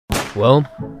Well,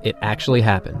 it actually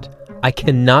happened. I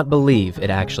cannot believe it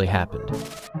actually happened.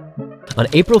 On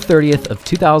April 30th of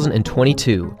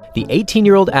 2022, the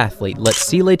 18-year-old athlete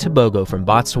Letsile Tebogo from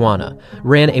Botswana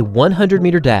ran a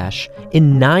 100-meter dash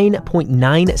in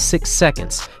 9.96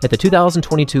 seconds at the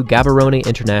 2022 Gaborone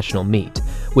International Meet,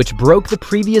 which broke the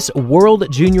previous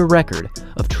world junior record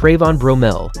of Trayvon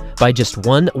Bromell by just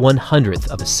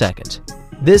 1/100th of a second.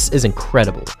 This is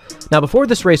incredible. Now, before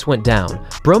this race went down,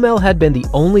 Bromell had been the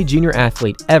only junior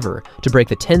athlete ever to break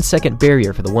the 10-second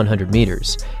barrier for the 100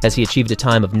 meters, as he achieved a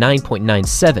time of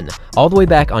 9.97 all the way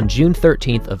back on June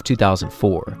 13th of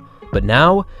 2004. But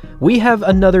now, we have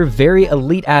another very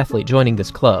elite athlete joining this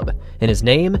club, and his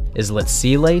name is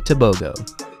Letsile Tebogo.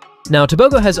 Now,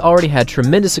 Tebogo has already had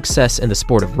tremendous success in the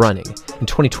sport of running. In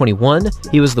 2021,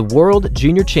 he was the world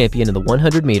junior champion in the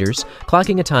 100 meters,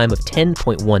 clocking a time of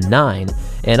 10.19,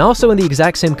 and also in the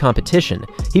exact same competition,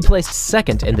 he placed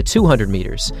second in the 200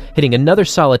 meters, hitting another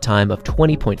solid time of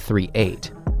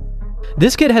 20.38.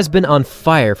 This kid has been on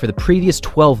fire for the previous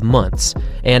 12 months,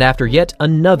 and after yet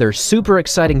another super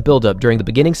exciting buildup during the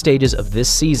beginning stages of this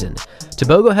season,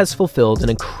 Tebogo has fulfilled an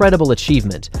incredible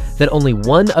achievement that only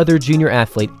one other junior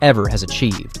athlete ever has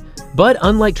achieved. But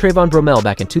unlike Trayvon Bromell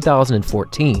back in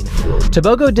 2014,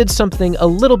 Tebogo did something a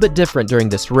little bit different during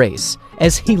this race,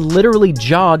 as he literally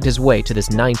jogged his way to this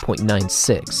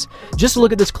 9.96. Just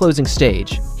look at this closing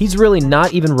stage. He's really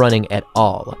not even running at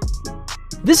all.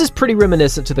 This is pretty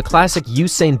reminiscent to the classic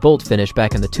Usain Bolt finish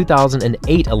back in the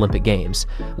 2008 Olympic Games,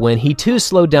 when he too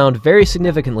slowed down very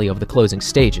significantly over the closing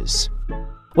stages.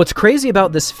 What's crazy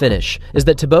about this finish is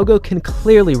that Tebogo can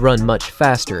clearly run much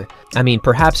faster,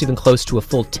 perhaps even close to a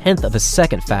full 1/10 of a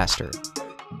second faster.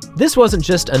 This wasn't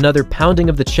just another pounding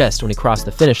of the chest when he crossed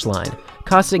the finish line,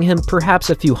 costing him perhaps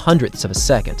a few hundredths of a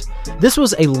second. This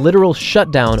was a literal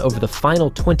shutdown over the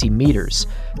final 20 meters,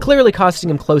 clearly costing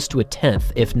him close to a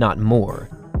 1/10, if not more.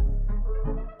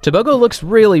 Tebogo looks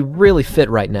really fit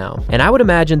right now, and I would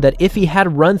imagine that if he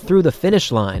had run through the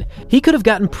finish line, he could have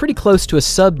gotten pretty close to a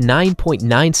sub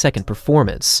 9.9 second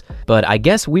performance. But I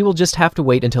guess we will just have to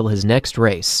wait until his next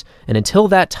race, and until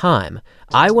that time,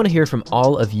 I want to hear from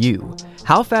all of you.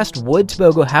 How fast would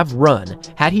Tebogo have run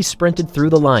had he sprinted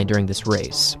through the line during this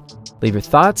race? Leave your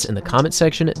thoughts in the comment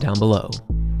section down below.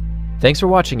 Thanks for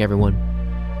watching, everyone,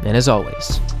 and as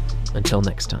always, until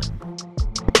next time.